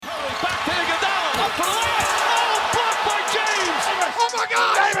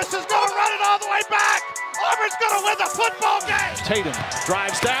football game. Tatum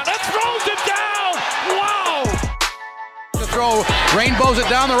drives down and throws it down. Wow. To throw, rainbows it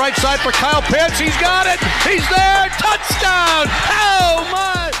down the right side for Kyle Pitts. He's got it. He's there. Touchdown.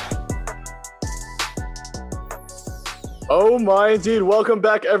 Oh my indeed. Welcome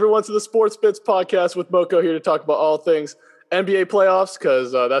back everyone to the Sports Bits podcast with Moko here to talk about all things NBA playoffs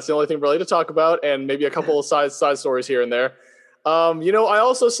because that's the only thing really to talk about, and maybe a couple of side stories here and there. I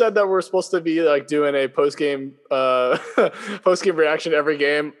also said that we're supposed to be like doing a post-game reaction to every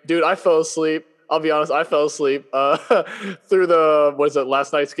game. Dude, I fell asleep. I'll be honest, I fell asleep through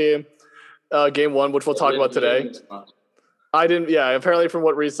last night's game, game one, which we'll talk about today. I didn't. Yeah, apparently from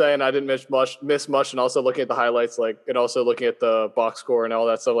what Reed's saying, I didn't miss much, and also looking at the highlights, and also looking at the box score and all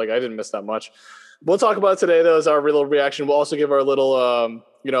that stuff. I didn't miss that much. We'll talk about it today, though, as our little reaction. We'll also give our little,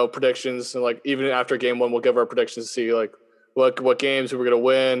 predictions, and even after game one, we'll give our predictions to see what games we were gonna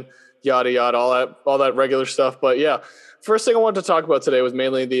win, yada yada, all that regular stuff. But yeah, first thing I wanted to talk about today was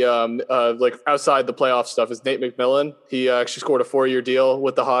mainly the outside the playoff stuff. Is Nate McMillan. He actually scored a 4-year deal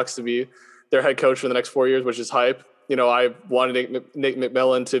with the Hawks to be their head coach for the next 4 years, which is hype. I wanted Nate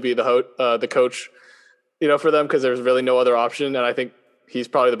McMillan to be the coach, for them because there's really no other option. And I think he's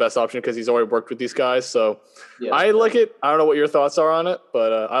probably the best option because he's already worked with these guys. So yeah, I like it. I don't know what your thoughts are on it,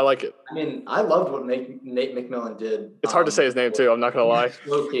 but I like it. I mean, I loved what Nate McMillan did. It's hard to say his name too. I'm not going to lie.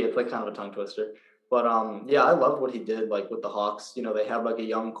 Low-key, it's kind of a tongue twister. But I loved what he did with the Hawks. They have a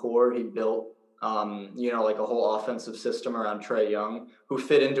young core. He built a whole offensive system around Trae Young, who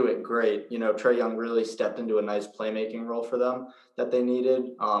fit into it great. Trae Young really stepped into a nice playmaking role for them that they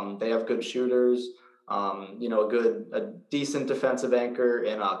needed. They have good shooters, a decent defensive anchor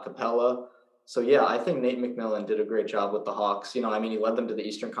in Capella. So, yeah, I think Nate McMillan did a great job with the Hawks. He led them to the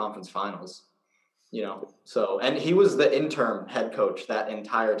Eastern Conference Finals, and he was the interim head coach that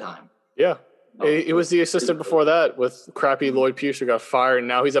entire time. Yeah. He was the assistant before that with crappy Lloyd Pierce, who got fired. And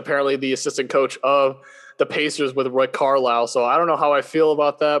now he's apparently the assistant coach of the Pacers with Rick Carlisle. So I don't know how I feel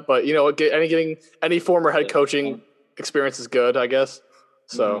about that, but getting any former head coaching experience is good, I guess.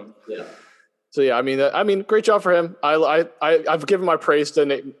 So yeah. So yeah, I mean, great job for him. I've given my praise to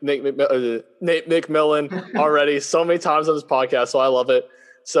Nate McMillan already so many times on this podcast, so I love it.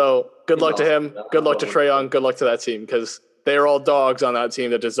 So good luck to him. Good luck to Trae Young. Good luck to that team because they are all dogs on that team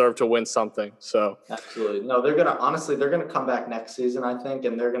that deserve to win something. So absolutely. No, they're gonna come back next season, I think,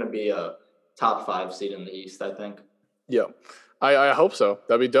 and they're gonna be a top 5 seed in the East, I think. Yeah. I hope so.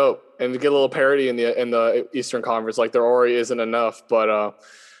 That'd be dope. And to get a little parity in the Eastern Conference, there already isn't enough. But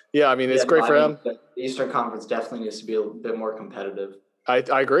it's great for him. The Eastern Conference definitely needs to be a bit more competitive. I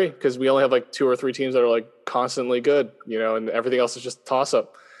agree because we only have 2 or 3 teams that are constantly good, and everything else is just toss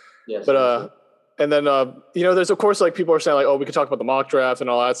up. Yes. But and then, there's, of course, people are saying, we could talk about the mock draft and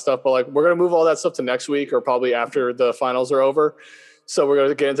all that stuff. But, we're going to move all that stuff to next week or probably after the finals are over. So we're going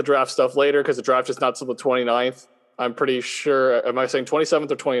to get into draft stuff later because the draft is not till the 29th. I'm pretty sure. Am I saying 27th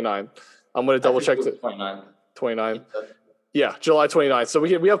or 29th? I'm going to double check. 29th. 29th. Yeah, July 29th. So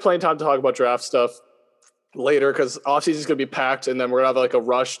we have plenty of time to talk about draft stuff later because offseason is going to be packed. And then we're going to have a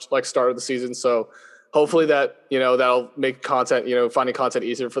rushed start of the season. So hopefully that, that'll make content, finding content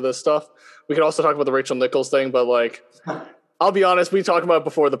easier for this stuff. We could also talk about the Rachel Nichols thing, but I'll be honest, we talked about it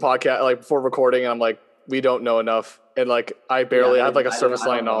before the podcast, before recording, and I'm we don't know enough. And I barely have a surface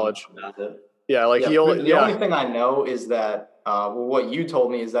line knowledge. Yeah, the only thing I know is that what you told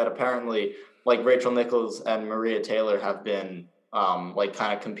me is that apparently Rachel Nichols and Maria Taylor have been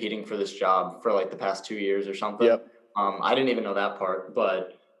kind of competing for this job for the past 2 years or something. Yep. I didn't even know that part,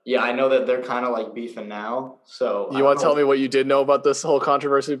 but yeah, I know that they're kind of beefing now. So you want to tell me what you did know about this whole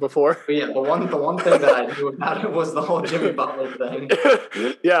controversy before? But yeah, the one thing that I knew about it was the whole Jimmy Butler thing.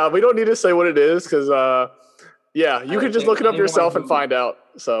 Yeah, we don't need to say what it is because you can just look it up yourself and find out.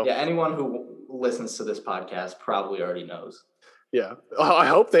 So yeah, anyone who listens to this podcast probably already knows. Yeah, I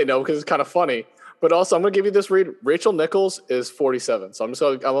hope they know because it's kind of funny. But also, I'm going to give you this read. Rachel Nichols is 47, so I'm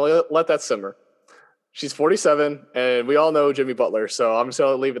going to let that simmer. She's 47, and we all know Jimmy Butler, so I'm just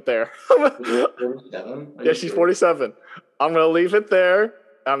going to leave it there. 47? Yeah, she's 47. I'm going to leave it there.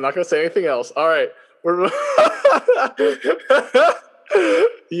 I'm not going to say anything else. All right.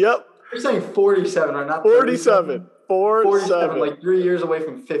 Yep. You're saying 47, right? Not 47. 47. 3 years away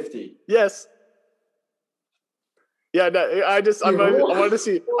from 50. Yes. Yeah, no, I wanted to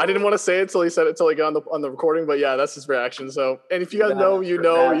see. I didn't want to say it until he said it until he got on the recording, but yeah, that's his reaction. So, and if you guys know,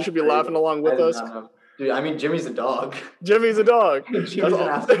 you should be laughing along with us. Dude, Jimmy's a dog. Jimmy's a dog. Jimmy's an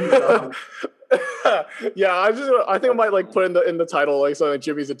absolute dog. Yeah, I think I might put in the title something like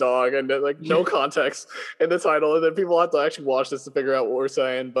Jimmy's a dog and no context in the title, and then people have to actually watch this to figure out what we're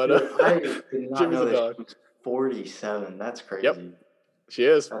saying. But Dude, Jimmy's a dog. 47. That's crazy. Yep. She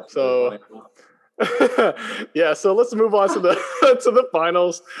is. That's So really funny. yeah, so let's move on to the to the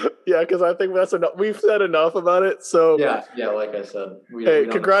finals. Yeah, because I think that's enough. We've said enough about it. So Yeah, like I said. We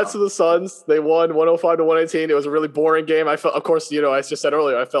don't congrats to the Suns. They won 105-118. It was a really boring game. I felt, of course, I just said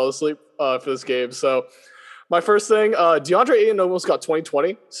earlier, I fell asleep for this game. So my first thing, DeAndre Ayton almost got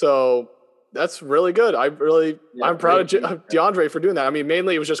 20-20. So that's really good. I'm proud of DeAndre for doing that. I mean,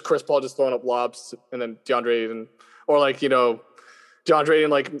 mainly it was just Chris Paul just throwing up lobs, and then DeAndre Ayton, or DeAndre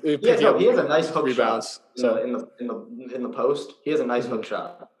Ayton he has a nice hook rebounds. Shot. In the post, he has a nice hook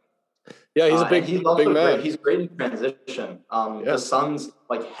shot. Yeah, he's a big man. Great. He's great in transition. The Suns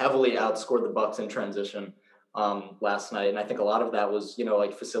heavily outscored the Bucks in transition last night, and I think a lot of that was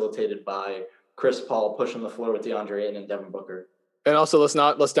facilitated by Chris Paul pushing the floor with DeAndre Ayton and Devin Booker. And also, let's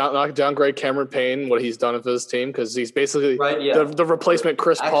not downgrade Cameron Payne, what he's done for this team, because he's basically the replacement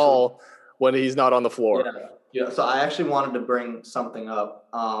Chris Paul when he's not on the floor. Yeah, so I actually wanted to bring something up.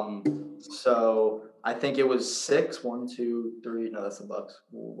 So I think it was 6. 1, 2, 3. No, that's the Bucks.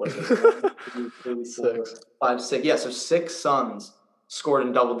 What is it? 1, 2, 3, 4, 5, 6. Yeah, so 6 Suns scored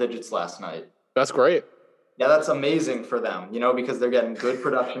in double digits last night. That's great. Yeah, that's amazing for them, because they're getting good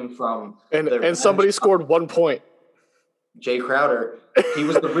production from and somebody scored 1 point. Jay Crowder, he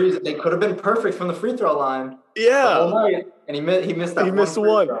was the reason. They could have been perfect from the free throw line. Yeah. The whole night, and he missed that. He missed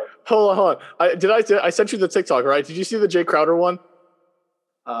one. Hold on. I sent you the TikTok, right? Did you see the Jay Crowder one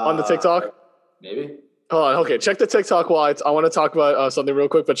on the TikTok? Maybe. Hold on. Okay, check the TikTok while I want to talk about something real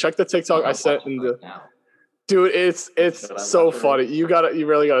quick. But check the TikTok I sent in the. Dude, it's so funny. You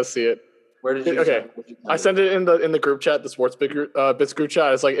really gotta see it. Where did you? Okay, I sent it in the group chat, the Sports Bits group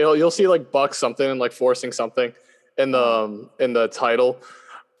chat. It's you'll see Bucks something and forcing something in the title.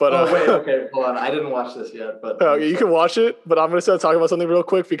 But wait, okay, hold on. I didn't watch this yet, but you can watch it. But I'm gonna start talking about something real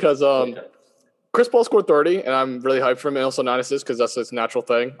quick because Chris Paul scored 30, and I'm really hyped for him, and also 9 assists because that's his natural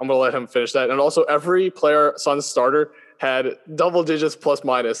thing. I'm gonna let him finish that, and also every player, Suns starter, had double digits plus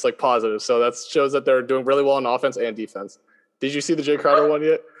minus positive. So that shows that they're doing really well on offense and defense. Did you see the Jay Crowder one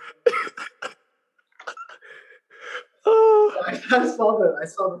yet? Oh, I saw that. I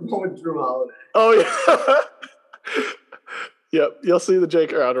saw the one with Drew Holiday. Oh yeah. Yep, you'll see the Jay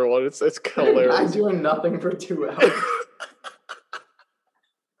Crowder one. It's hilarious. I'm doing nothing for 2 hours.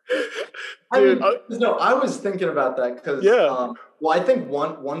 Dude, I was thinking about that because I think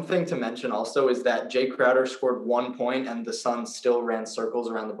one thing to mention also is that Jay Crowder scored 1 point and the Suns still ran circles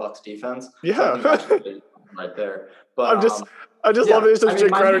around the Bucks defense. Yeah, right there. But I just love it. It's just Jay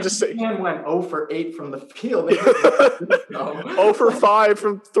Crowder just saying. He went 0 for 8 from the field. 0 for 5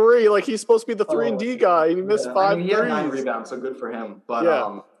 from 3. He's supposed to be the 3 and D guy. And he missed 5 he had 9 rebounds, so good for him. But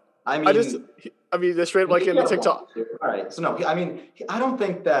they're straight up in the TikTok. All right. So no, I don't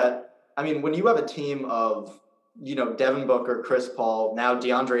think that. When you have a team of Devin Booker, Chris Paul, now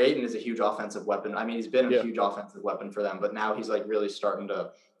DeAndre Ayton is a huge offensive weapon. He's been a huge offensive weapon for them, but now he's really starting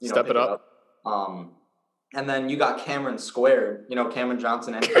to step it up. And then you got Cameron Squared, Cameron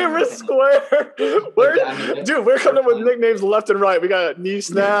Johnson. And Cameron Squared. We're coming up with nicknames left and right. We got Knee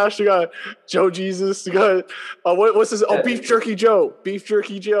Snash. We got Joe Jesus. We got, what's this? Oh, Beef Jerky Joe. Beef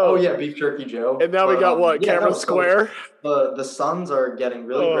Jerky Joe. Oh, yeah, Beef Jerky Joe. And now we got Cameron Square. The Suns are getting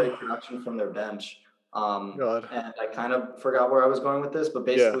really great production from their bench. And I kind of forgot where I was going with this, but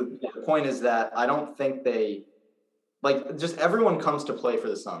basically the point is that I don't think they just everyone comes to play for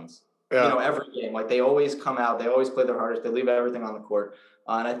the Suns. Yeah. Every game, they always come out, they always play their hardest, they leave everything on the court.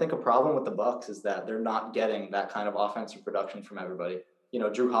 And I think a problem with the Bucks is that they're not getting that kind of offensive production from everybody.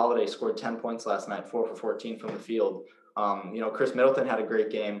 Drew Holiday scored 10 points last night, 4 for 14 from the field. Chris Middleton had a great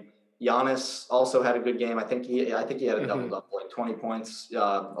game. Giannis also had a good game. I think he had a double-double, 20 points,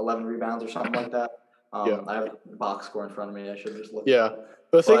 11 rebounds or something like that. I have the box score in front of me. I should just look. Yeah.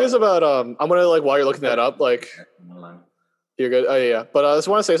 The thing is about I'm gonna while you're looking that up, you're good. Oh yeah. But I just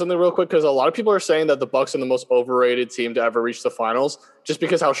want to say something real quick because a lot of people are saying that the Bucks are the most overrated team to ever reach the finals, just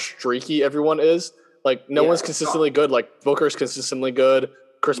because how streaky everyone is. No one's consistently good. Booker's consistently good.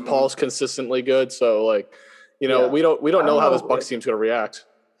 Chris Paul's consistently good. So we don't know how this Bucks team's gonna react.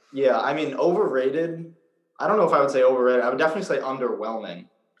 Yeah, overrated. I don't know if I would say overrated. I would definitely say underwhelming.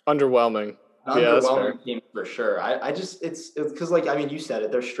 Underwhelming team for sure. It's because you said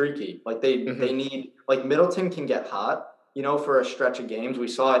it, they're streaky. They need Middleton can get hot. For a stretch of games, we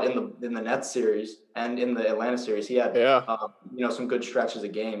saw it in the Nets series and in the Atlanta series. He had some good stretches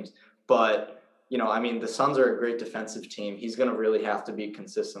of games, but the Suns are a great defensive team. He's going to really have to be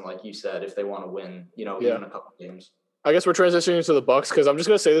consistent, like you said, if they want to win. Even a couple games. I guess we're transitioning to the Bucks because I'm just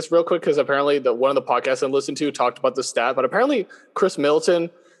going to say this real quick because apparently one of the podcasts I listened to talked about the stat, but apparently Chris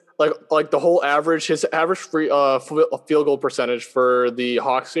Middleton, like the whole average, his average field goal percentage for the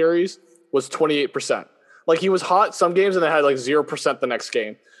Hawks series was 28%. Like he was hot some games and then had like 0% the next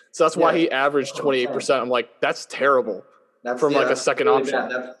game. So that's why he averaged 28%. I'm like, that's terrible from like a second really option.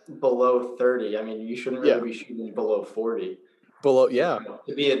 Bad. That's below 30. I mean, you shouldn't really be shooting below 40. To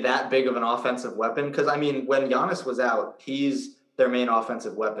be that big of an offensive weapon. Because, I mean, when Giannis was out, he's their main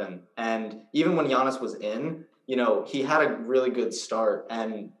offensive weapon. And even when Giannis was in, you know, he had a really good start.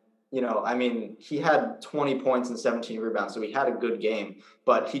 And, you know, I mean, he had 20 points and 17 rebounds, so he had a good game.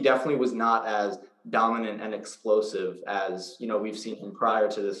 But he definitely was not as dominant and explosive as, you know, we've seen him prior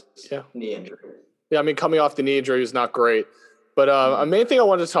to this knee injury. Yeah, I mean, coming off the knee injury was not great. But a main thing I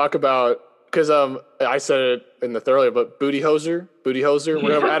wanted to talk about, because I said it in the earlier, but Booty Hoser.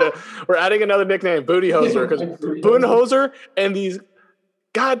 We're adding another nickname, Booty Hoser, because Budenholzer and these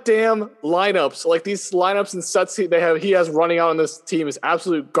goddamn lineups, like these lineups and sets he has running out on this team is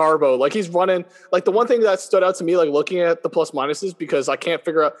absolute garbo. Like he's running, like the one thing that stood out to me, like looking at the plus minuses, because I can't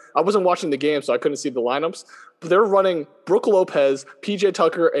figure out, I wasn't watching the game, so I couldn't see the lineups, but they're running Brook Lopez, PJ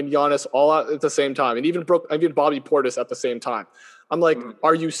Tucker, and Giannis all out at the same time, and even Bobby Portis at the same time. I'm like,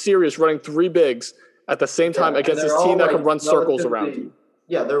 are you serious running three bigs at the same time against this team that can run circles around you?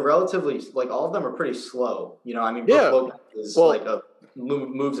 Yeah, they're relatively, like all of them are pretty slow. You know, I mean, Brook Lopez is like a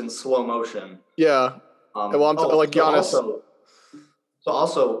moves in slow motion. Yeah. Well, I'm like Giannis.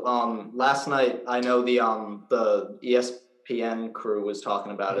 Last night I know the ESPN crew was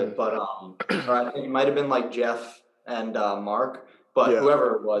talking about it, but or I think it might have been like Jeff and Mark, but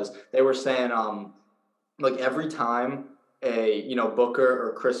whoever it was, they were saying like every time Booker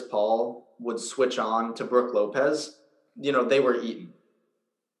or Chris Paul would switch on to Brook Lopez, you know, they were eating.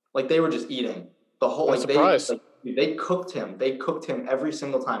 Like they were just eating the whole. I'm surprised. They cooked him. They cooked him every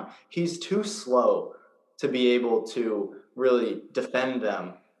single time. He's too slow to be able to really defend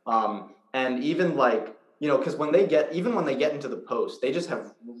them. And even like, you know, because when they get into the post, they just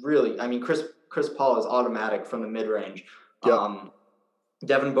have really, I mean, Chris Paul is automatic from the mid-range. Yep.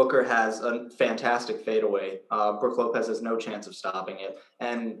 Devin Booker has a fantastic fadeaway. Brook Lopez has no chance of stopping it.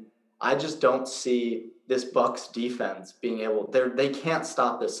 And I just don't see this Bucks defense being able, they can't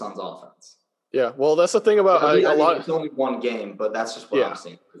stop this Suns offense. Yeah, well, that's the thing about it's only one game, but that's just what I'm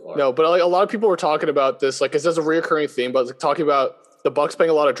seeing. No, but like a lot of people were talking about this, like, because there's a reoccurring theme, but like, talking about the Bucks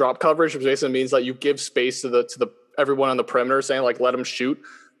playing a lot of drop coverage, which basically means that you give space to the everyone on the perimeter, saying like let them shoot.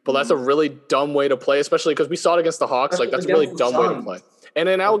 But that's a really dumb way to play, especially because we saw it against the Hawks. Like that's a really dumb way to play. And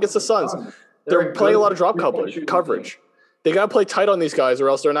then now against the Suns, they're playing a lot of drop coverage. They got to play tight on these guys, or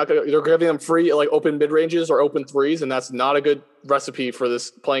else they're giving them free, like open mid ranges or open threes, and that's not a good recipe for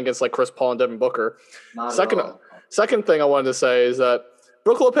this playing against like Chris Paul and Devin Booker. Second thing I wanted to say is that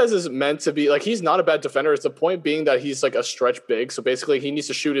Brook Lopez is meant to be like, he's not a bad defender. It's the point being that he's like a stretch big, so basically he needs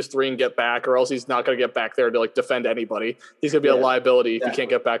to shoot his three and get back, or else he's not going to get back there to like defend anybody. He's going to be a liability if he can't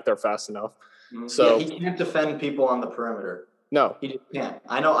get back there fast enough. So he can't defend people on the perimeter. No, he just can't.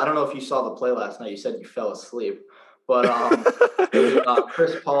 I don't know if you saw the play last night. You said you fell asleep. But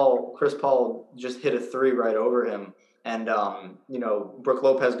Chris Paul just hit a three right over him, and Brook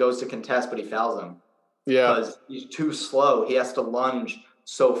Lopez goes to contest, but he fouls him. Yeah, because he's too slow. He has to lunge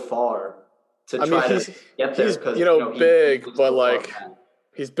so far to try to get there. He's big, but like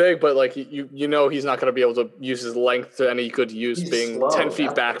he's big, but like you know he's not going to be able to use his length to any good use, he's being slow. 10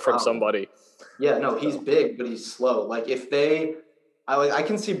 feet back from somebody. Yeah, no, he's big, but he's slow. Like I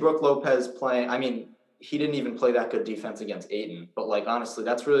can see Brook Lopez playing. I mean, he didn't even play that good defense against Ayton. But, like, honestly,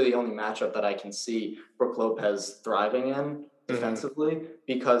 that's really the only matchup that I can see Brook Lopez thriving in defensively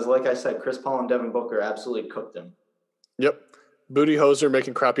because, like I said, Chris Paul and Devin Booker absolutely cooked him. Yep. Booty Hoser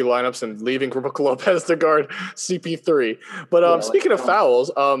making crappy lineups and leaving Brook Lopez to guard CP3. But speaking of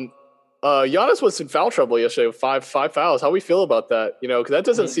fouls, Giannis was in foul trouble yesterday with five fouls. How we feel about that? You know, because that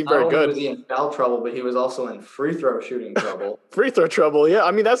doesn't seem very good. Not only was he in foul trouble, but he was also in free throw shooting trouble. Free throw trouble, yeah.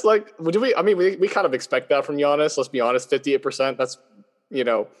 I mean, that's like, we kind of expect that from Giannis. Let's be honest, 58%. That's,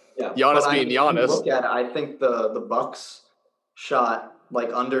 Giannis being Giannis. Look at it, I think the Bucks shot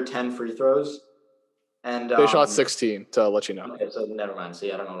like under 10 free throws. And they shot 16 to let you know. Okay, so never mind.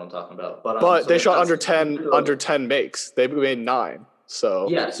 See, I don't know what I'm talking about. But so they shot under 10 makes. They made 9.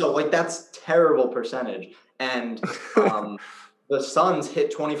 So so like that's terrible percentage. And the Suns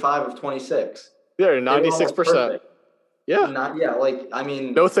hit 25 of 26. Yeah, 96%. Yeah.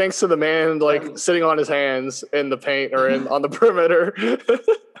 No thanks to the man sitting on his hands in the paint or on the perimeter.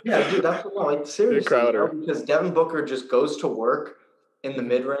 Yeah, dude, that's like seriously. Crowder. Because Devin Booker just goes to work in the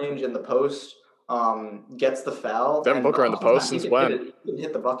mid range in the post, gets the foul. Devin Booker in the post since when? He can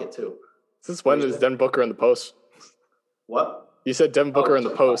hit the bucket too. Since when is Devin Booker in the post? What? You said Devin Booker in the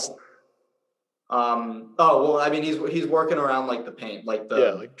post. Well, I mean, he's working around like the paint, like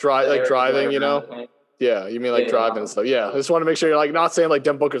driving, you know. Yeah, you mean like driving and stuff. Yeah, I just want to make sure you're like not saying like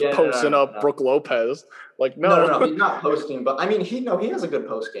Devin Booker's posting up Brook Lopez. Like no, he's not posting, but I mean he has a good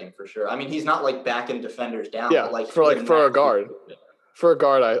post game for sure. I mean he's not like backing defenders down. Yeah, but, for a guard. For a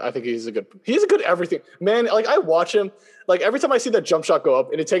guard, I think he's a good everything. Man, like I watch him, like every time I see that jump shot go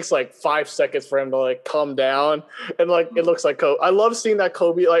up, and it takes like 5 seconds for him to like come down, and like it looks like Kobe. I love seeing that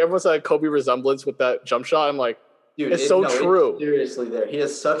Kobe, like everyone's like Kobe resemblance with that jump shot. I'm like, dude, it's so true. It's seriously there. He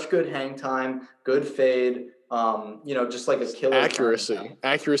has such good hang time, good fade. Just like a killer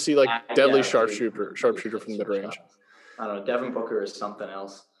accuracy, like deadly sharpshooter from mid range. I don't know. Devin Booker is something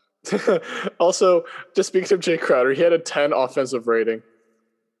else. Also, just speaking of Jay Crowder, he had a 10 offensive rating.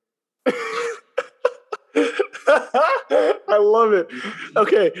 I love it.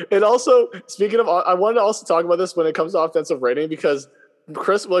 Okay, and also speaking of, I wanted to also talk about this when it comes to offensive rating because we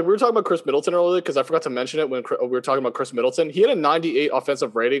were talking about Chris Middleton earlier because I forgot to mention it when we were talking about Chris Middleton. He had a 98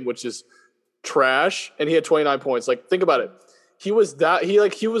 offensive rating, which is trash, and he had 29 points. Like, think about it. He was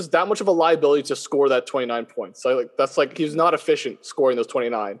that much of a liability to score that 29 points. So that's like he was not efficient scoring those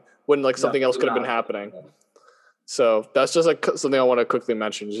 29 when like something else could have been happening. So that's just like something I want to quickly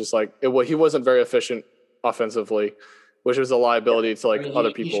mention. It's just like he wasn't very efficient offensively, which was a liability to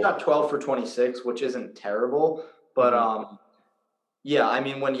other people. He shot 12 for 26, which isn't terrible, but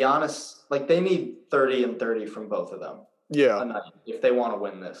when Giannis, like they need 30 and 30 from both of them. Yeah, if they want to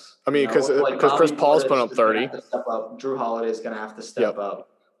win this. I mean, because Chris Paul's putting up 30. Step up. Drew Holiday is going to have to step up.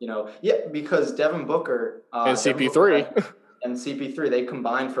 Because Devin Booker and CP3 and CP3 they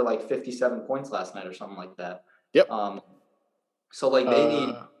combined for like 57 points last night or something like that. Yep. So like they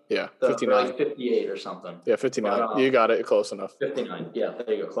need 59, like 58 or something. Yeah, 59. But, you got it, close enough. 59. Yeah,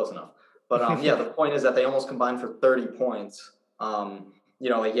 there you go, close enough. But the point is that they almost combined for 30 points.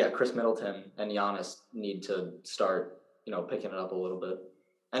 Chris Middleton and Giannis need to start. Picking it up a little bit.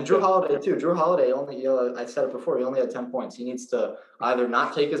 And Drew Holiday, too. Drew Holiday only, I said it before, he only had 10 points. He needs to either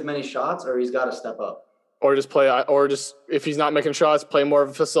not take as many shots or he's got to step up. Or just if he's not making shots, play more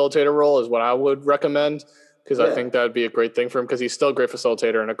of a facilitator role is what I would recommend because I think that would be a great thing for him because he's still a great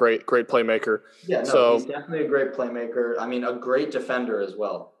facilitator and a great playmaker. Yeah, no, he's definitely a great playmaker. I mean, a great defender as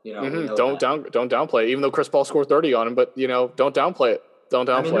well. Don't downplay it, even though Chris Paul scored 30 on him, but, don't downplay it. Don't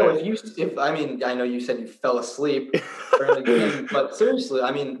downplay it. I know you said you fell asleep during the game, but seriously,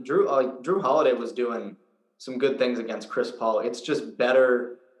 I mean, Drew Holiday was doing some good things against Chris Paul. It's just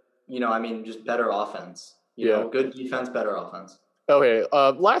better, just better offense. Good defense, better offense. Okay.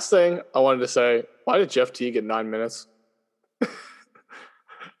 Last thing I wanted to say: why did Jeff Teague get 9 minutes?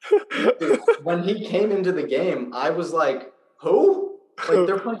 When he came into the game, I was like, "Who? Like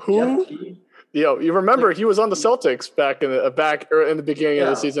they're playing Jeff Teague." You remember he was on the Celtics back in the beginning of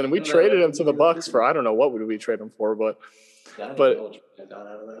the season, and we traded him to the Bucks for I don't know what would we trade him for, but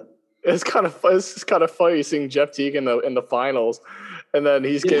it's kind of funny seeing Jeff Teague in the finals, and then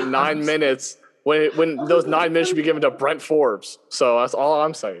he's getting 9 minutes when those 9 minutes should be given to Brent Forbes. So that's all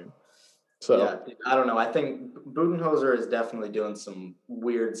I'm saying. So I don't know. I think Budenholzer is definitely doing some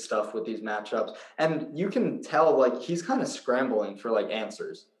weird stuff with these matchups, and you can tell like he's kind of scrambling for like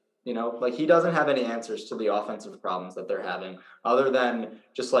answers. Like he doesn't have any answers to the offensive problems that they're having other than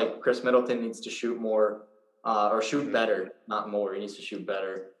just like Chris Middleton needs to shoot more or shoot better, not more. He needs to shoot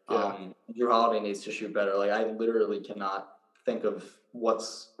better. Yeah. Drew Holiday needs to shoot better. Like I literally cannot think of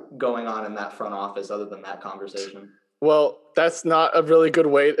what's going on in that front office other than that conversation. Well, that's not a really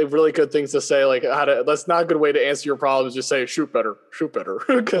good thing to say. Like that's not a good way to answer your problems. Just say shoot better.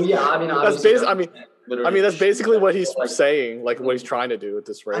 That's basically what he's saying, like what he's trying to do at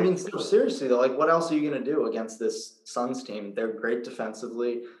this rate. I mean, seriously though, like what else are you going to do against this Suns team? They're great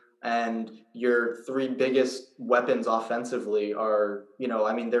defensively, and your three biggest weapons offensively are,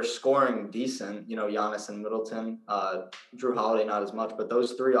 they're scoring decent. Giannis and Middleton, Drew Holiday not as much, but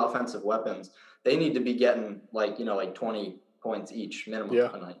those three offensive weapons, they need to be getting like 20 points each minimum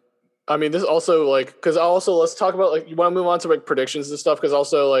a night. I mean, this also let's talk about like you want to move on to like predictions and stuff because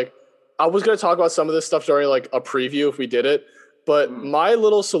also like. I was going to talk about some of this stuff during like a preview if we did it, but my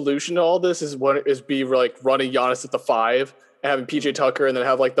little solution to all this is running Giannis at the 5 and having PJ Tucker and then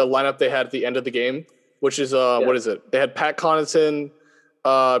have like the lineup they had at the end of the game, which is what is it? They had Pat Connaughton,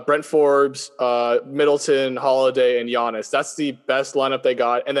 Brent Forbes, Middleton, Holiday, and Giannis. That's the best lineup they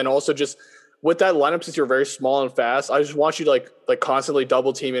got. And then also just with that lineup, since you're very small and fast, I just want you to like constantly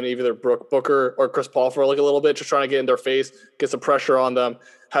double team in either Booker or Chris Paul for like a little bit, just trying to get in their face, get some pressure on them.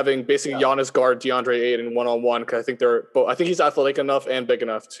 Having basically Giannis guard DeAndre Ayton one-on-one because I think he's athletic enough and big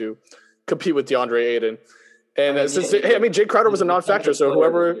enough to compete with DeAndre Ayton. And Jay Crowder was a non-factor, so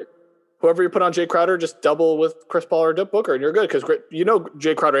whoever you put on Jay Crowder, just double with Chris Paul or Devin Booker, and you're good because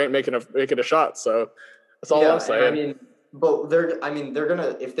Jay Crowder ain't making a shot. So that's all I'm saying. But they're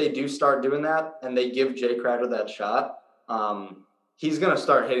gonna, if they do start doing that and they give Jay Crowder that shot, he's gonna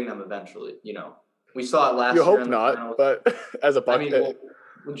start hitting them eventually. We saw it last year. You hope not, but as a bucket,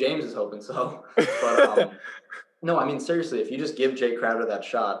 James is hoping so. But no, seriously, if you just give Jay Crowder that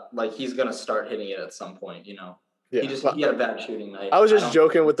shot, like he's gonna start hitting it at some point. Yeah, he had a bad shooting night. I was just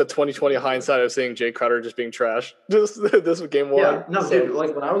joking with the 2020 hindsight of seeing Jay Crowder just being trash. This was game one. Yeah, no, dude.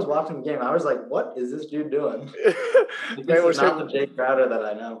 Like when I was watching the game, I was like, "What is this dude doing?" This is not the Jay Crowder that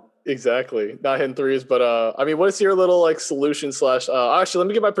I know. Exactly, not hitting threes, but what is your little solution / actually, let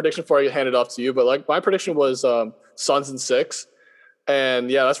me get my prediction before I hand it off to you. But my prediction was Suns in 6,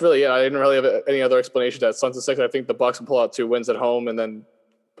 and yeah, that's really it. I didn't really have any other explanation to that. Suns in 6. I think the Bucks will pull out 2 wins at home, and then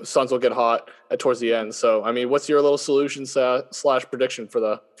Suns will get hot towards the end. So, what's your little solution / prediction for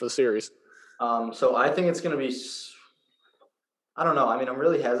the series? So I think it's going to be, I don't know. I'm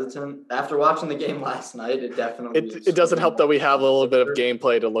really hesitant after watching the game last night. It definitely, it doesn't help that we have a little bit of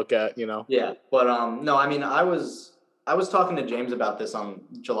gameplay to look at, Yeah. But, no, I was talking to James about this on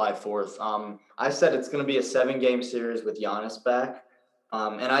July 4th. I said it's going to be a 7-game series with Giannis back.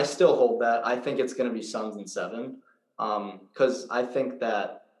 And I still hold that. I think it's going to be Suns in 7. Because I think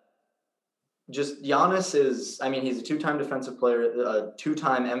that just Giannis is, he's a 2-time defensive player, a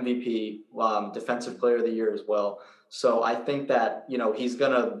 2-time MVP, defensive player of the year as well. So I think that, he's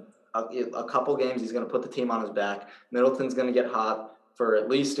going to, a couple games, he's going to put the team on his back. Middleton's going to get hot for at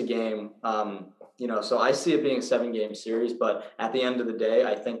least a game. So I see it being a 7-game series, but at the end of the day,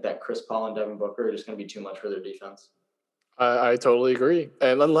 I think that Chris Paul and Devin Booker are just going to be too much for their defense. I totally agree.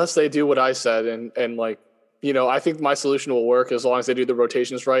 And unless they do what I said I think my solution will work as long as they do the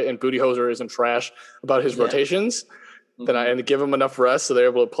rotations right and Budenholzer isn't trash about his rotations. Then and give him enough rest so they're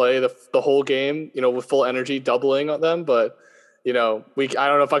able to play the whole game, with full energy, doubling on them. But, I don't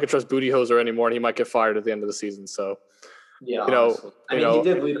know if I could trust Budenholzer anymore, and he might get fired at the end of the season. So, yeah, he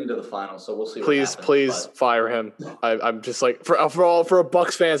did lead them to the finals, so we'll see. Please fire him. I'm just for a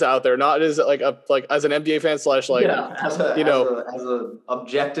Bucks fans out there, not as as an NBA fan / as a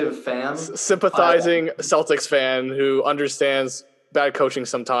objective fan, sympathizing Celtics fan who understands bad coaching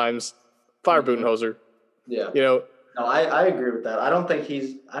sometimes. Fire Budenholzer. Yeah. No, I agree with that. I don't think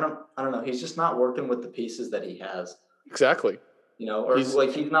I don't know. He's just not working with the pieces that he has. Exactly. He's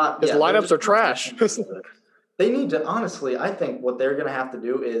not. His lineups are trash. They need to, honestly, I think what they're going to have to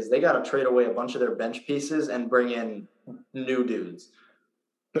do is they got to trade away a bunch of their bench pieces and bring in new dudes.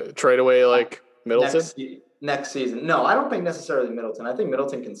 Trade away Middleton? Next season. No, I don't think necessarily Middleton. I think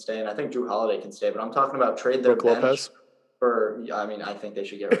Middleton can stay, and I think Drew Holiday can stay, but I'm talking about trade their bench Lopez for, I think they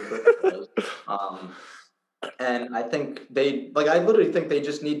should get rid of Brook Lopez. And I think I literally think they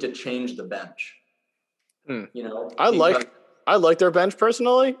just need to change the bench. I like their bench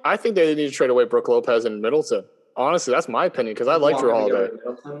personally. I think they need to trade away Brook Lopez and Middleton. Honestly, that's my opinion because I like Drew Holiday.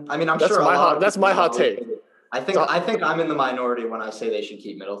 That's my hot take. I think I'm in the minority when I say they should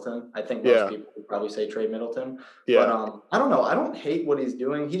keep Middleton. I think most people would probably say trade Middleton. Yeah. But I don't know. I don't hate what he's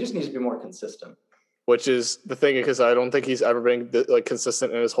doing. He just needs to be more consistent. Which is the thing because I don't think he's ever been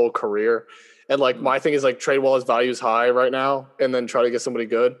consistent in his whole career. And my thing is trade while his value is high right now, and then try to get somebody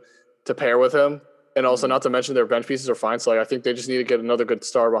good to pair with him. And also, not to mention their bench pieces are fine. So I think they just need to get another good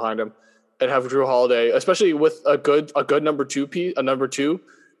star behind him, and have Drew Holiday, especially with a good number two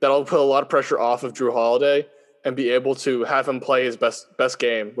that'll put a lot of pressure off of Drew Holiday and be able to have him play his best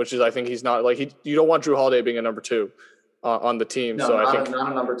game, which is I think he's not you don't want Drew Holiday being a number 2 on the team. No, so I think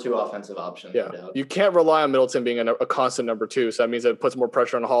not a number 2 offensive option. Yeah, no doubt. You can't rely on Middleton being a constant number 2. So that means it puts more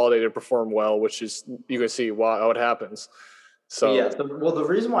pressure on Holiday to perform well, which is you can see how it happens. So the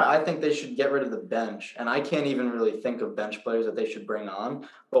reason why I think they should get rid of the bench, and I can't even really think of bench players that they should bring on,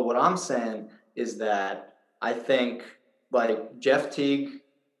 but what I'm saying is that I think Jeff Teague,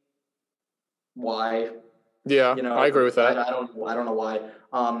 why? Yeah, I agree with that. I don't know why.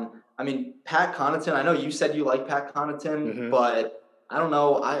 Pat Connaughton. I know you said you like Pat Connaughton, but I don't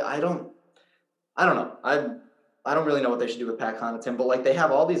know. I don't know. I don't really know what they should do with Pat Connaughton, but they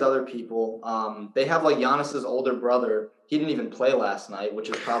have all these other people. They have Giannis's older brother. He didn't even play last night, which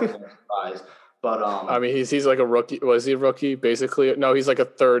is probably a surprise. But he's like a rookie. Was he a rookie? Basically, no. He's like a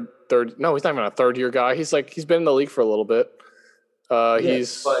third. No, he's not even a third-year guy. He's been in the league for a little bit.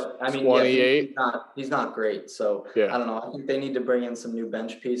 He's 28. He's not great. So yeah. I don't know. I think they need to bring in some new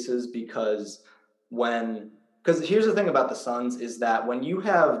bench pieces because when Because here's the thing about the Suns is that when you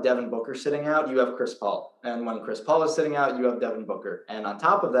have Devin Booker sitting out, you have Chris Paul. And when Chris Paul is sitting out, you have Devin Booker. And on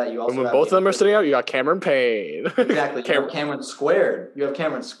top of that, you also And when have both of them are sitting out, you got Cameron Payne. Exactly. You have Cameron squared. You have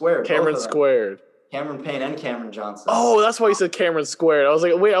Cameron squared. Cameron squared. Cameron Payne and Cameron Johnson. Oh, that's why you said Cameron squared. I was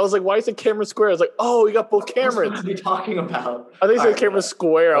like, why you said Cameron squared? I was like, oh, you got both Camerons. What are you talking about? I think you said Cameron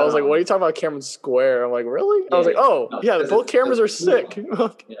square. I was like, what are you talking about Cameron square? I'm like, really? I was like, both cameras are sick. Yeah,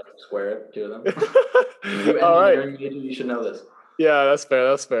 square it, two of them. All right. You should know this. Yeah, that's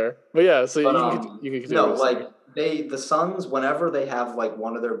fair. But yeah, so you can continue. No, like the Suns, whenever they have like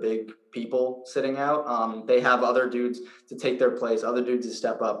one of their big people sitting out, they have other dudes to take their place, other dudes to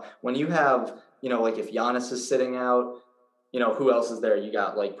step up. When you have, like if Giannis is sitting out, who else is there? You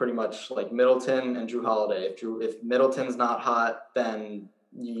got like pretty much like Middleton and Drew Holiday. If Middleton's not hot, then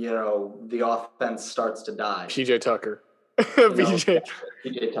the offense starts to die. PJ Tucker. PJ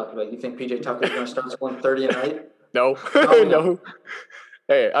Tucker. Like, you think PJ Tucker's going to start scoring 30 a night? No. No.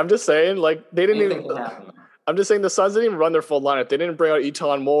 Hey, I'm just saying, like, they didn't even. I'm just saying the Suns didn't even run their full lineup. They didn't bring out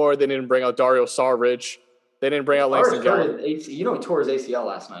Eton Moore. They didn't bring out Dario Saric. They didn't bring out Langston Gallagher. He tore his ACL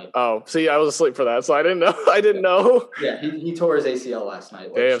last night. Oh, see, I was asleep for that, so I didn't know. Yeah, he tore his ACL last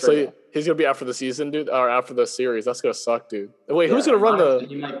night. Damn, so he's gonna be out for the season, dude, or after the series. That's gonna suck, dude. Wait, who's gonna run the?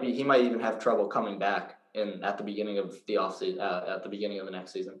 He might even have trouble coming back at the beginning of the offseason, at the beginning of the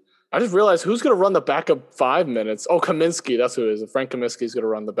next season. I just realized who's gonna run the backup 5 minutes. Oh, Kaminsky, that's who it is. Frank Kaminsky's gonna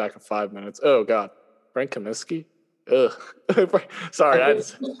run the backup 5 minutes. Oh God, Frank Kaminsky. Ugh. Sorry,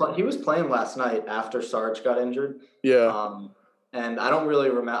 he was playing last night after Sarge got injured. Yeah. And I don't really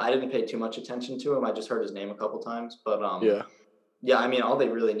remember. I didn't pay too much attention to him. I just heard his name a couple times. But yeah. I mean, all they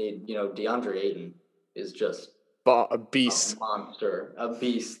really need, DeAndre Ayton is just a beast, a monster, a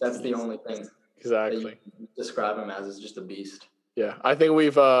beast. That's the only thing. Exactly. That you describe him as is just a beast. Yeah, I think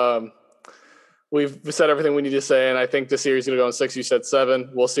we've said everything we need to say, and I think the series is going to go in 6. You said 7.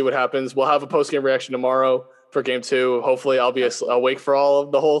 We'll see what happens. We'll have a post-game reaction tomorrow for Game 2. Hopefully, I'll be awake for all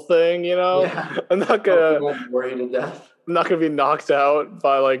of the whole thing. Yeah. I'm not gonna worry to death. I'm not gonna be knocked out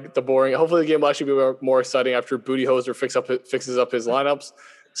by like the boring. Hopefully, the game will actually be more exciting after Booty Hoser fixes up his lineups.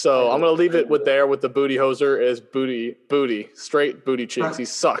 So I'm gonna leave it with the Booty Hoser is booty straight booty cheeks. He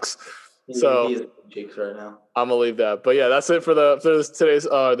sucks. So he's cheeks right now. I'm gonna leave that. But yeah, that's it for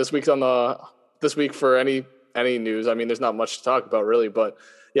this week for any news. I mean, there's not much to talk about really, but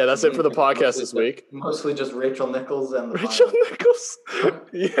yeah, that's it for the podcast this week. Mostly just Rachel Nichols and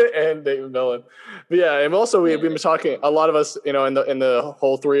yeah, and David Millen. But yeah, and also we've been talking. A lot of us, in the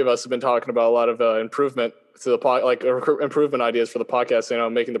whole 3 of us have been talking about a lot of improvement to the improvement ideas for the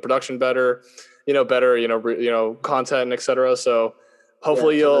podcast. Making the production better, better, content, etc. So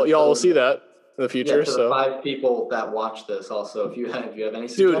hopefully y'all will see that in the future. Yeah, to the 5 people that watch this also, if you have any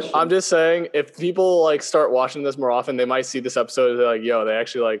suggestions. Dude, I'm just saying, if people start watching this more often, they might see this episode. They're like, yo, they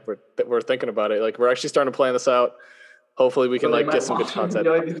actually we're thinking about it. We're actually starting to plan this out. Hopefully we can get some good content.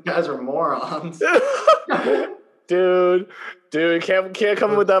 These guys are morons. dude, can't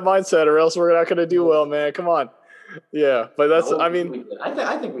come in with that mindset, or else we're not going to do well, man. Come on. Yeah, but that's. I mean,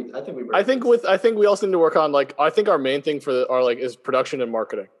 I think we. I think we also need to work on I think our main thing for is production and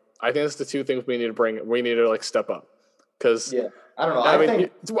marketing. I think that's the 2 things we need to bring. We need to step up because I don't know.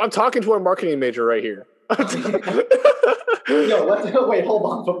 I'm talking to our marketing major right here. Wait, hold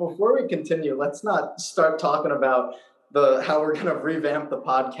on. But before we continue, let's not start talking about how we're gonna revamp the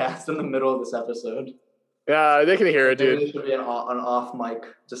podcast in the middle of this episode. Yeah, they can hear it, dude. This should be an off mic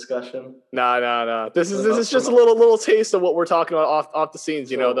discussion. Nah. This is just a little taste of what we're talking about off the scenes.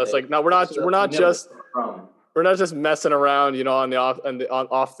 That's we're not just messing around, on the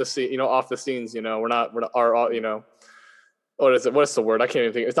off the scene, off the scenes. What is it? What's the word? I can't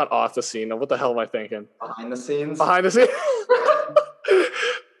even think. It's not off the scene. What the hell am I thinking? Behind the scenes.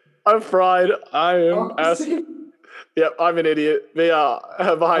 I'm fried. I am. Yep, I'm an idiot. But yeah,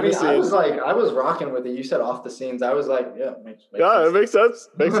 behind the scenes. I was rocking with it. You said off the scenes. I was like, yeah, makes sense.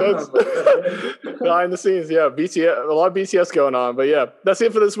 It makes sense. Behind the scenes, yeah. BTS, a lot of BTS going on. But yeah, that's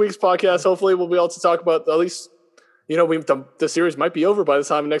it for this week's podcast. Hopefully, we'll be able to talk about at least, the series might be over by the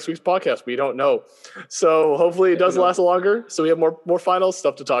time of next week's podcast. We don't know. So hopefully, it does last longer. So we have more final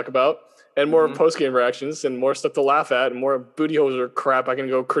stuff to talk about, and more post-game reactions, and more stuff to laugh at, and more Booty Hoser crap I can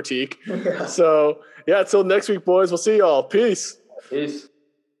go critique. So, yeah, until next week, boys. We'll see y'all. Peace. Peace.